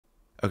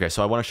Okay,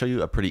 so I want to show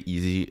you a pretty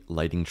easy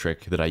lighting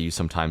trick that I use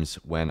sometimes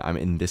when I'm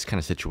in this kind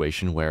of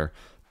situation where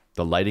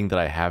the lighting that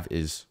I have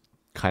is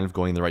kind of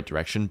going in the right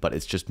direction, but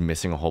it's just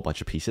missing a whole bunch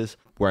of pieces.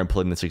 Where I'm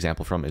pulling this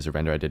example from is a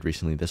render I did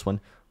recently, this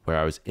one, where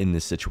I was in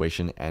this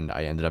situation and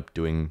I ended up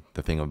doing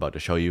the thing I'm about to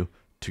show you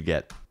to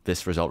get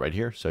this result right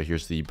here. So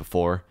here's the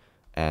before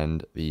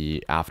and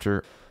the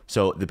after.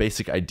 So the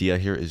basic idea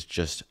here is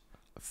just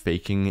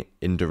faking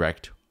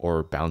indirect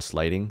or bounce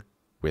lighting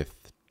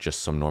with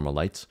just some normal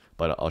lights,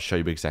 but I'll show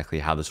you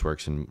exactly how this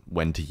works and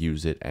when to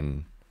use it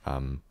and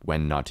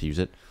when not to use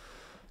it.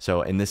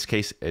 So in this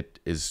case, it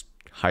is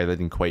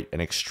highlighting quite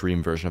an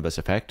extreme version of this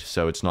effect.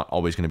 So it's not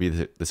always going to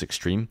be this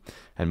extreme.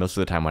 And most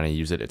of the time when I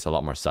use it, it's a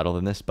lot more subtle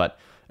than this, but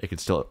it could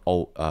still,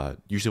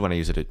 usually when I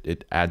use it,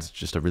 it adds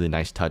just a really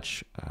nice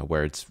touch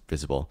where it's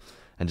visible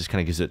and just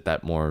kind of gives it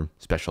that more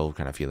special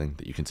kind of feeling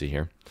that you can see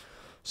here.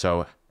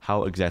 So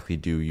how exactly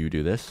do you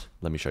do this?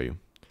 Let me show you.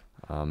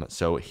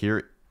 So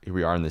here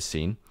we are in this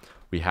scene.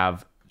 We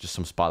have just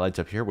some spotlights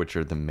up here, which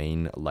are the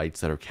main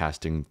lights that are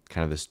casting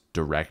kind of this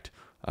direct,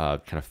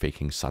 kind of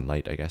faking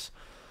sunlight, I guess.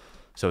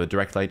 So the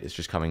direct light is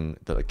just coming,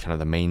 kind of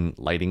the main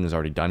lighting is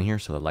already done here.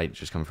 So the light is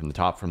just coming from the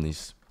top from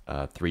these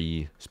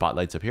 3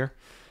 spotlights up here.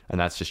 And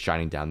that's just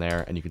shining down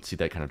there. And you can see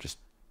that kind of just,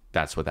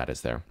 that's what that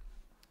is there.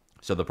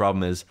 So the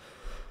problem is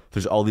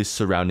there's all these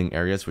surrounding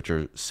areas which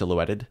are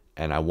silhouetted.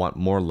 And I want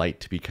more light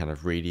to be kind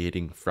of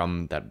radiating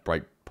from that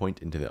bright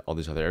point into all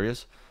these other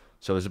areas.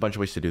 So there's a bunch of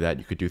ways to do that.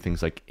 You could do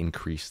things like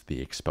increase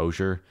the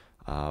exposure,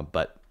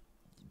 but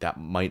that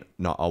might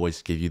not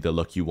always give you the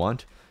look you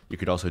want. You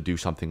could also do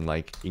something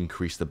like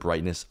increase the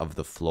brightness of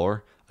the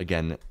floor.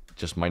 Again,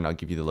 just might not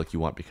give you the look you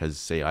want because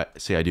say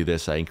I do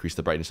this, I increase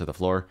the brightness of the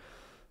floor.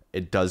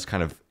 It does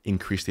kind of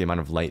increase the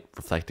amount of light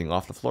reflecting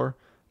off the floor,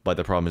 but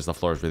the problem is the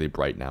floor is really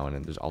bright now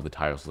and there's all the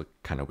tiles look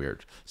kind of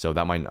weird. So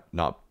that might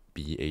not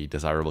be a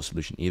desirable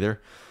solution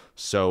either.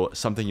 So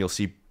something you'll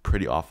see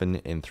pretty often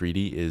in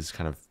 3D is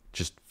kind of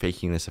just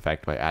faking this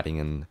effect by adding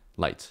in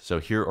lights. So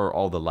here are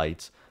all the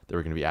lights that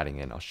we're going to be adding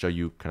in. I'll show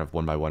you kind of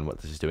one by one what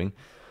this is doing.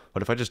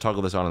 But if I just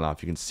toggle this on and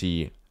off, you can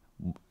see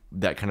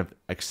that kind of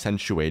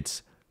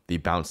accentuates the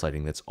bounce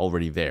lighting that's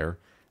already there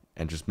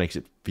and just makes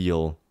it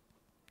feel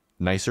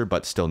nicer,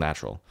 but still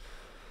natural.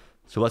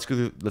 So let's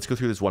go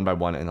through this one by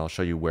one and I'll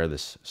show you where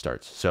this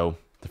starts. So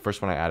the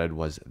first one I added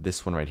was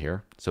this one right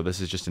here. So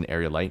this is just an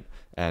area light.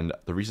 And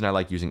the reason I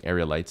like using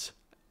area lights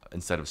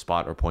instead of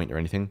spot or point or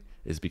anything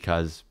is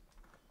because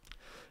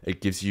it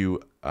gives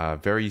you a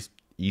very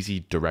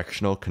easy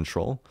directional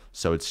control.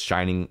 So it's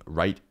shining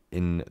right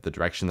in the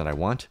direction that I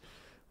want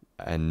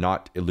and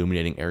not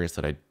illuminating areas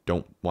that I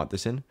don't want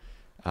this in.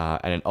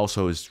 And it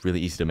also is really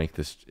easy to make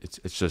this.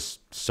 It's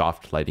just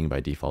soft lighting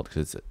by default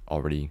because it's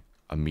already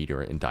a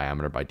meter in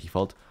diameter by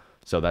default.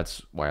 So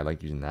that's why I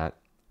like using that.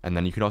 And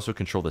then you can also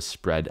control the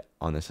spread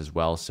on this as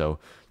well. So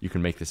you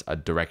can make this a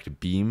direct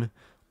beam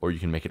or you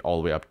can make it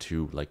all the way up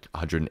to like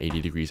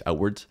 180 degrees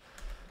outwards.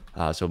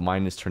 So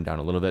mine is turned down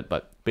a little bit,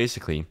 but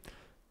basically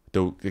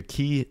the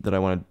key that I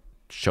want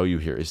to show you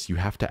here is you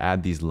have to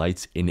add these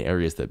lights in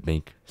areas that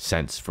make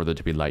sense for there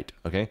to be light.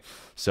 Okay.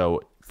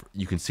 So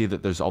you can see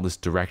that there's all this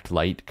direct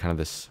light, kind of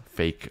this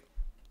fake,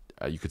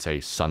 you could say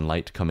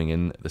sunlight coming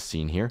in the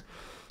scene here.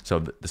 So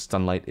the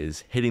sunlight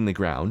is hitting the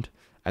ground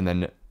and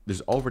then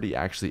there's already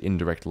actually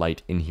indirect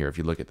light in here. If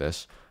you look at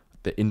this,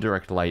 the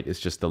indirect light is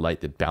just the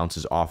light that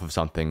bounces off of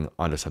something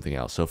onto something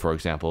else. So for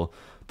example,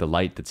 the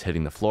light that's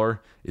hitting the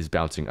floor is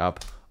bouncing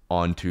up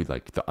onto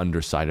like the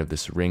underside of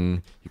this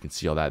ring. You can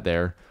see all that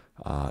there.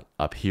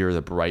 Up here,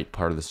 the bright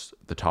part of this,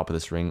 the top of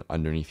this ring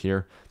underneath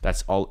here,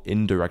 that's all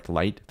indirect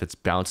light that's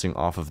bouncing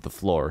off of the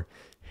floor,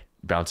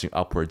 bouncing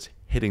upwards,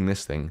 hitting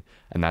this thing.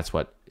 And that's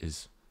what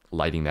is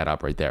lighting that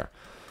up right there.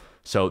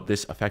 So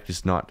this effect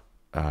is not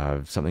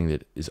something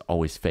that is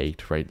always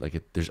faked, right?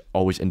 Like there's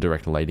always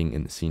indirect lighting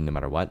in the scene no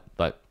matter what.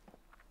 But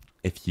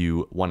if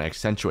you want to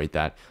accentuate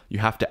that, you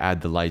have to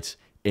add the lights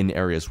in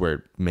areas where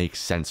it makes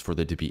sense for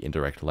there to be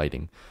indirect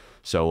lighting.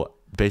 So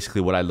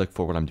basically what I look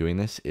for when I'm doing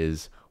this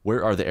is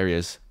where are the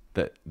areas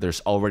that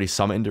there's already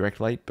some indirect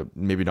light, but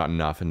maybe not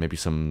enough, and maybe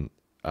some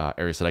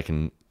areas that I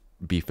can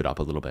beef it up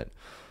a little bit.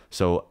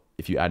 So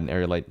if you add an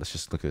area light, let's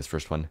just look at this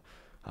first one.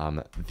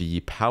 The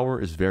power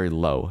is very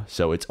low,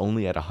 so it's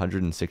only at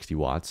 160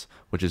 watts,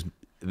 which is,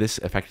 this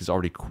effect is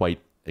already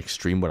quite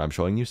extreme what I'm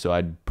showing you. So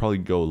I'd probably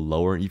go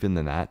lower even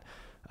than that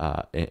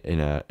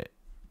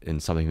in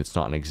something that's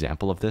not an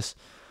example of this.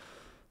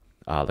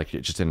 Like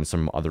just in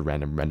some other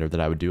random render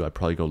that I would do, I'd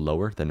probably go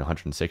lower than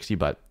 160,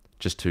 but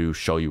just to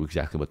show you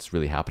exactly what's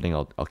really happening,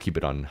 I'll keep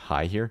it on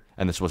high here.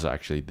 And this was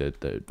actually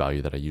the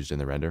value that I used in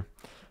the render,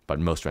 but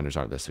most renders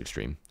aren't this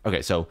extreme.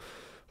 Okay, so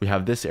we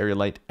have this area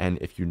light, and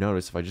if you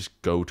notice, if I just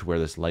go to where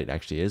this light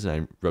actually is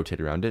and I rotate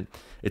around it,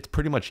 it's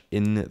pretty much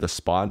in the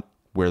spot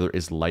where there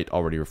is light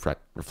already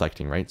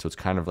reflecting, right? So it's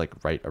kind of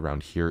like right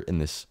around here in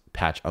this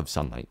patch of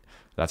sunlight.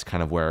 That's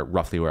kind of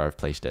roughly where I've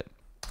placed it.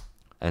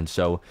 And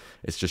so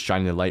it's just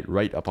shining the light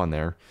right up on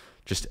there,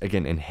 just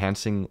again,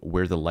 enhancing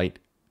where the light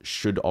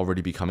should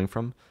already be coming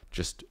from,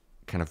 just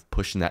kind of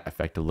pushing that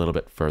effect a little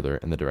bit further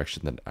in the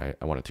direction that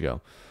I want it to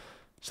go.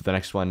 So the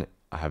next one,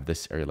 I have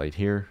this area light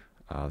here.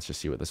 Let's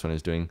just see what this one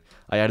is doing.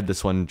 I added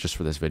this one just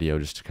for this video,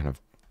 just to kind of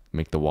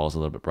make the walls a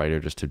little bit brighter,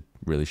 just to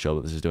really show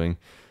what this is doing.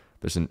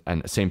 There's and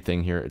same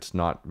thing here. It's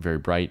not very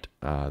bright.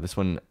 This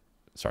one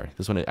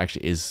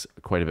actually is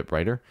quite a bit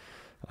brighter.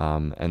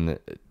 And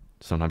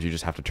sometimes you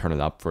just have to turn it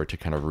up for it to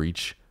kind of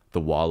reach the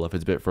wall if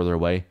it's a bit further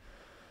away.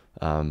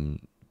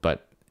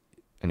 But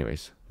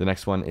anyways, the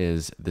next one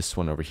is this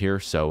one over here.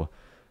 So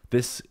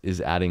this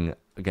is adding,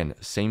 again,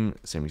 same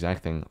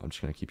exact thing. I'm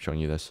just going to keep showing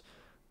you this.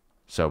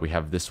 So we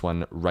have this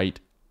one right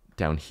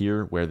down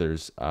here where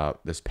there's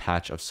this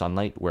patch of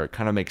sunlight where it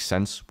kind of makes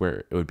sense,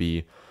 where it would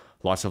be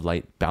lots of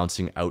light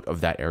bouncing out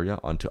of that area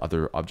onto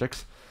other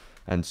objects.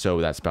 And so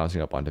that's bouncing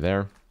up onto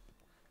there.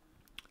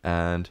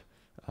 And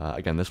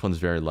again, this one's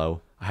very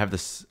low. I have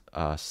this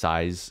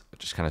size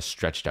just kind of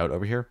stretched out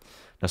over here.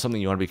 Now, something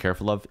you want to be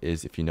careful of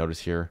is, if you notice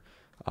here,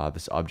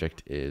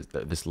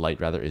 this light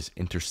is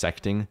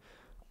intersecting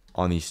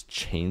on these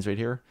chains right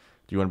here.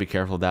 You want to be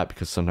careful of that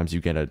because sometimes you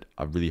get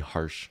a really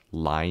harsh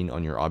line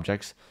on your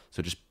objects.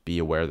 So just be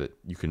aware that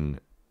you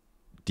can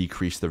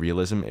decrease the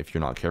realism if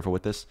you're not careful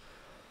with this.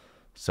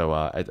 So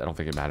I don't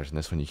think it matters in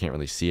this one. You can't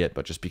really see it,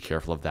 but just be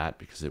careful of that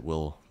because it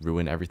will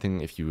ruin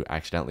everything if you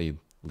accidentally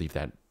leave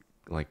that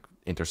like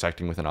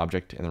intersecting with an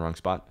object in the wrong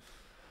spot.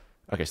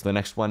 Okay, so the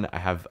next one, I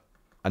have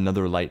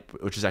another light,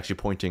 which is actually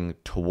pointing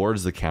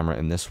towards the camera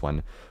in this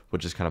one,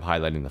 which is kind of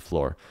highlighting the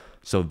floor.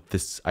 So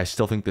this, I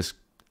still think this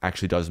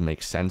actually does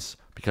make sense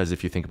because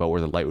if you think about where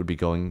the light would be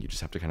going, you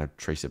just have to kind of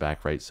trace it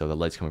back, right? So the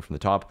light's coming from the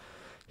top,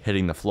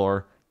 hitting the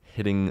floor,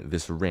 hitting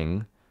this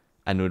ring,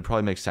 and it would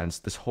probably make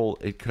sense.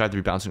 It could either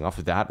be bouncing off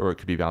of that or it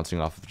could be bouncing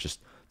off of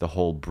just the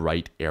whole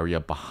bright area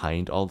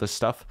behind all this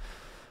stuff.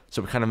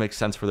 So it kind of makes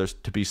sense for there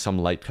to be some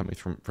light coming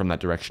from that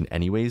direction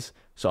anyways.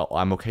 So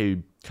I'm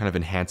okay kind of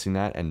enhancing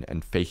that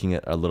and faking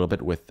it a little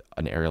bit with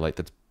an area light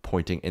that's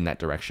pointing in that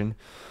direction.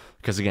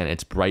 Because again,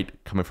 it's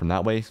bright coming from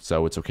that way,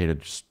 so it's okay to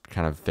just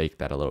kind of fake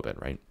that a little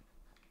bit, right?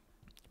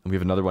 And we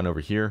have another one over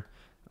here,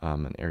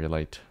 an area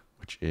light,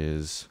 which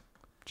is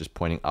just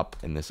pointing up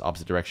in this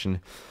opposite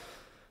direction.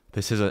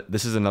 This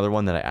is another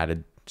one that I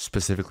added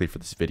specifically for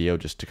this video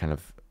just to kind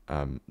of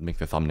make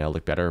the thumbnail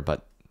look better,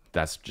 but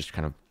that's just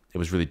kind of, it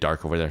was really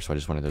dark over there, so I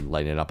just wanted to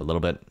lighten it up a little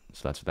bit.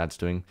 So that's what that's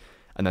doing.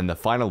 And then the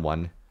final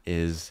one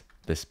is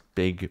this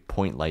big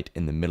point light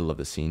in the middle of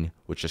the scene,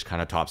 which just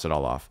kind of tops it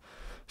all off.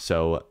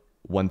 So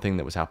one thing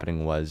that was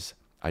happening was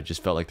I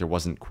just felt like there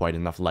wasn't quite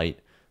enough light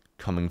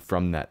coming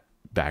from that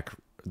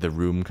the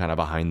room kind of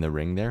behind the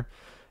ring there.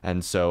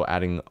 And so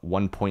adding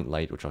one point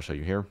light, which I'll show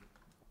you here,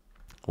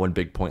 one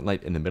big point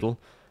light in the middle.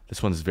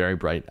 This one's very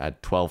bright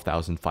at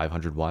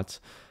 12,500 watts.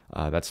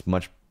 That's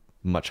much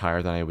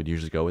higher than I would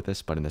usually go with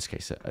this, but in this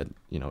case, it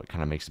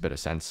kind of makes a bit of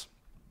sense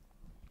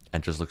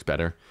and just looks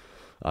better.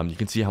 You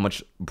can see how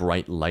much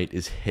bright light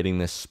is hitting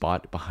this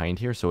spot behind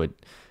here. So it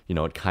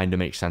kind of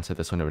makes sense that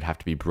this one would have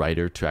to be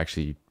brighter to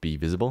actually be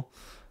visible.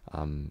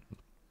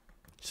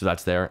 So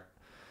that's there.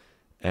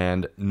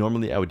 And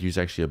normally I would use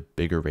actually a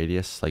bigger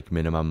radius, like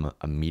minimum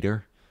a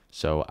meter.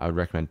 So I would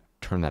recommend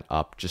turn that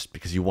up just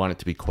because you want it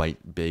to be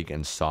quite big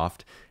and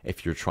soft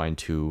if you're trying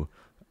to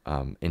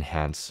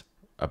enhance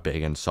a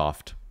big and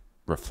soft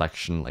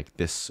reflection. Like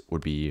this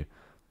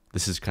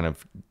is kind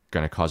of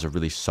going to cause a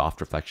really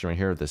soft reflection right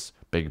here, this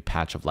big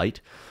patch of light.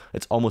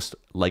 It's almost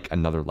like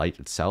another light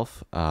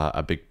itself,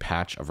 a big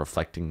patch of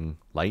reflecting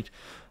light.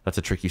 That's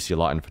a trick you see a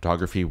lot in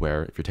photography,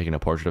 where if you're taking a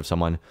portrait of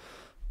someone,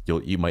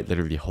 you might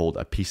literally hold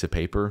a piece of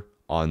paper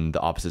on the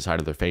opposite side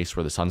of their face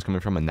where the sun's coming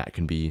from, and that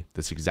can be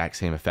this exact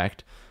same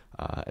effect.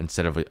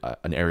 Instead of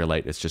an area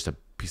light, it's just a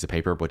piece of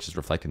paper which is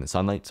reflecting the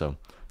sunlight, so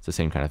it's the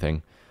same kind of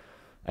thing.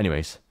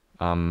 Anyways,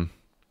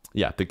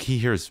 yeah, the key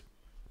here is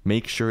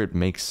make sure it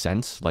makes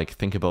sense. Like,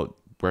 think about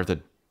where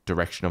the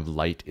direction of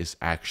light is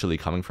actually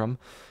coming from,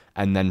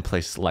 and then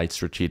place light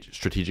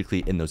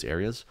strategically in those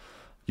areas.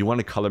 You want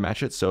to color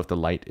match it, so if the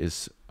light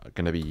is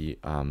going to be,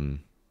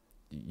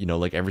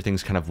 like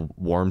everything's kind of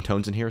warm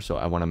tones in here, so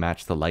I want to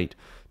match the light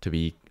to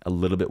be a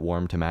little bit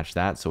warm to match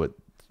that, so it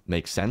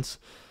makes sense.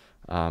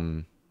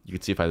 You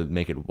can see if I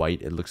make it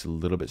white, it looks a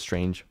little bit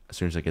strange. As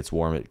soon as it gets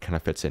warm, it kind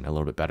of fits in a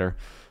little bit better.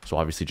 So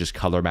obviously just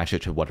color match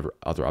it to whatever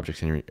other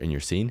objects in your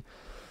scene.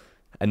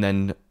 And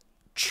then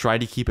try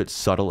to keep it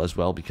subtle as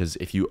well, because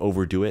if you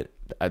overdo it,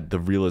 the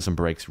realism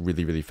breaks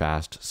really, really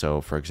fast.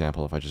 So for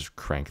example, if I just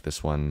crank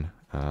this one,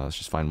 let's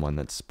just find one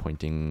that's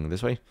pointing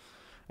this way,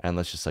 and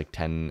let's just like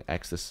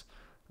 10x this,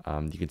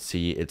 you can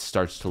see it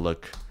starts to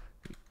look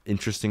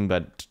interesting,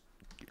 but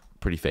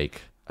pretty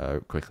fake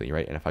quickly,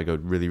 right? And if I go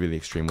really, really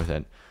extreme with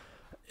it,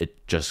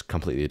 it just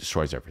completely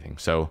destroys everything.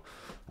 So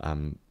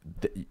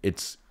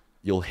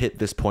you'll hit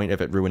this point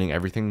of it ruining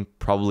everything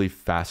probably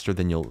faster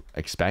than you'll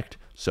expect.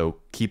 So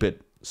keep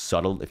it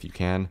subtle if you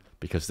can,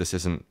 because this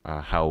isn't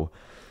how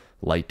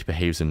light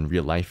behaves in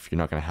real life. You're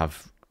not going to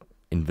have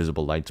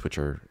invisible lights which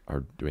are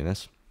doing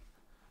this.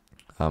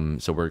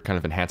 So we're kind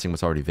of enhancing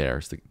what's already there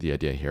is the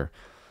idea here.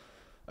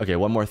 Okay,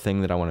 one more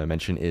thing that I want to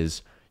mention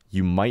is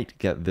you might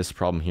get this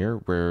problem here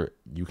where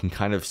you can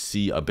kind of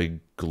see a big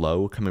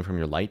glow coming from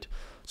your light.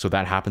 So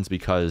that happens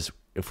because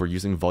if we're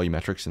using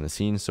volumetrics in the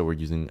scene, so we're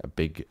using a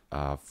big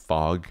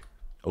fog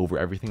over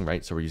everything,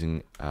 right? So we're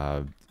using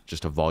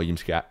just a volume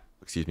scatter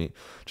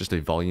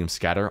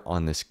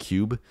on this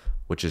cube,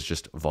 which is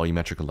just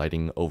volumetric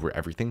lighting over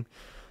everything.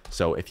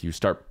 So if you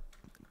start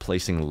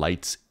placing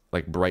lights,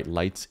 like bright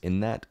lights in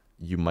that,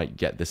 you might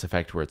get this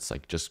effect where it's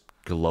like just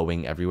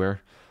glowing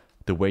everywhere.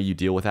 The way you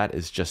deal with that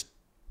is just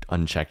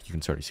uncheck. You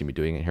can sort of see me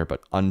doing it here,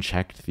 but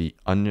uncheck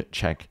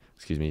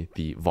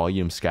the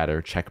volume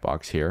scatter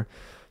checkbox here.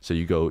 So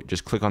you go,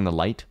 just click on the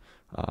light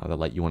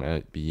you want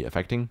to be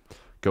affecting,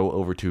 go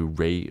over to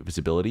ray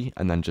visibility,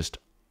 and then just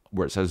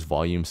where it says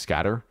volume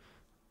scatter,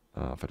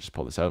 if I just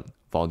pull this out,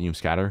 volume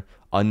scatter,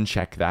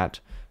 uncheck that,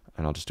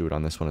 and I'll just do it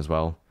on this one as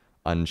well,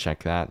 uncheck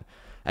that.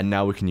 And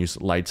now we can use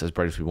lights as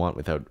bright as we want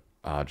without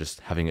just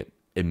having it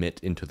emit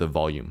into the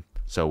volume.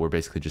 So we're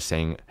basically just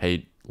saying,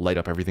 hey, light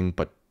up everything,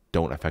 but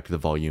don't affect the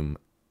volume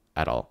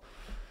at all.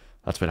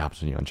 That's what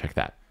happens when you uncheck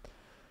that.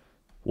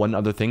 One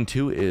other thing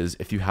too is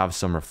if you have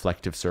some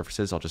reflective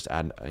surfaces, I'll just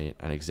add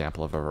an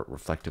example of a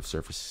reflective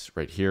surface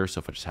right here. So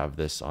if I just have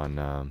this on,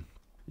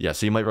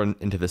 so you might run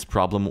into this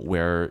problem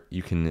where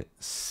you can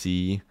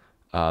see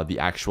the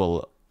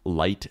actual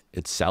light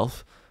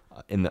itself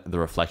in the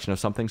reflection of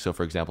something. So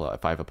for example,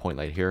 if I have a point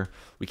light here,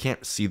 we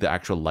can't see the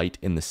actual light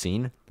in the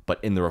scene,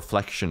 but in the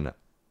reflection,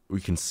 we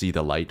can see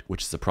the light,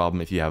 which is a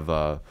problem if you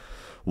have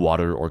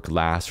water or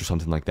glass or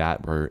something like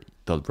that, where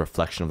the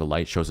reflection of the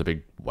light shows a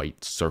big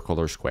white circle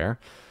or square.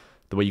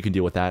 The way you can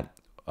deal with that,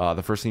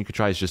 the first thing you could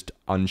try is just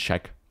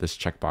uncheck this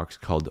checkbox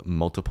called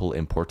multiple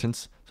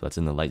importance. So that's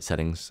in the light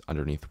settings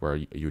underneath where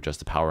you adjust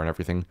the power and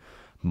everything.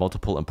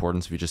 Multiple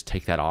importance, if you just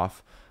take that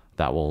off,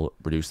 that will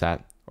reduce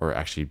that, or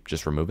actually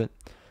just remove it.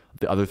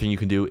 The other thing you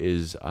can do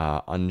is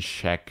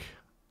uncheck,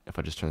 if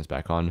I just turn this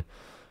back on,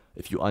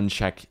 if you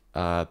uncheck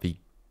the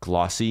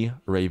glossy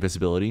ray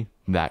visibility,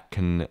 that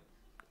can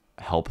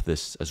help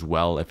this as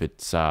well if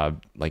it's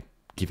like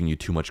giving you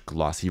too much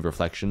glossy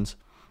reflections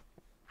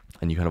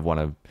and you kind of want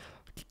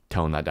to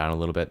tone that down a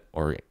little bit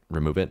or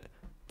remove it.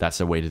 That's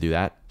a way to do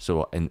that.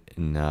 So in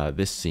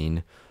this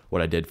scene,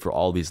 what I did for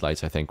all these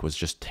lights, I think, was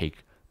just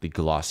take the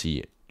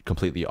glossy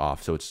completely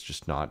off. So it's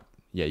just not,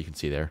 you can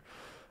see there.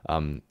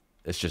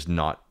 It's just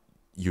not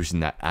using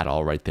that at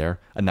all right there.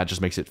 And that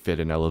just makes it fit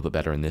in a little bit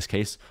better in this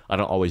case. I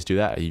don't always do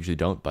that. I usually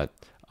don't, but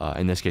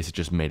in this case, it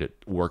just made it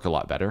work a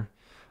lot better.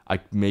 I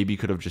maybe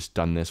could have just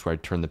done this where I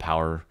turned the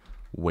power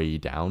way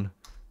down.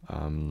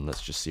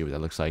 Let's just see what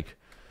that looks like.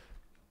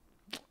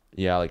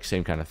 Yeah, like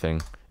same kind of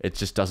thing. It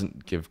just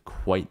doesn't give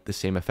quite the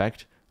same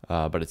effect,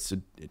 but it's a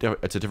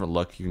different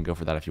look. You can go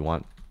for that if you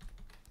want.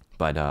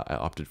 But I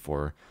opted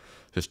for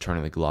just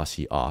turning the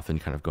glossy off and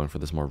kind of going for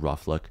this more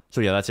rough look. So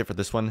yeah, that's it for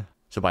this one.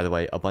 So by the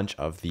way, a bunch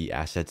of the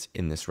assets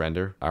in this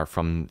render are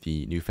from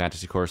the new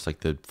fantasy course, like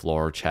the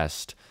floor,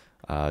 chest,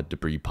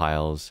 debris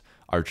piles,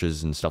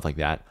 arches, and stuff like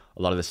that.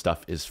 A lot of this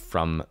stuff is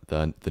from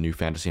the new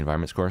fantasy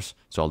environments course.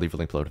 So I'll leave a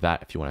link below to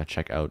that if you want to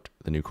check out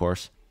the new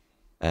course.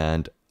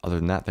 And other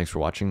than that, thanks for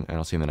watching, and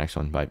I'll see you in the next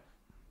one. Bye.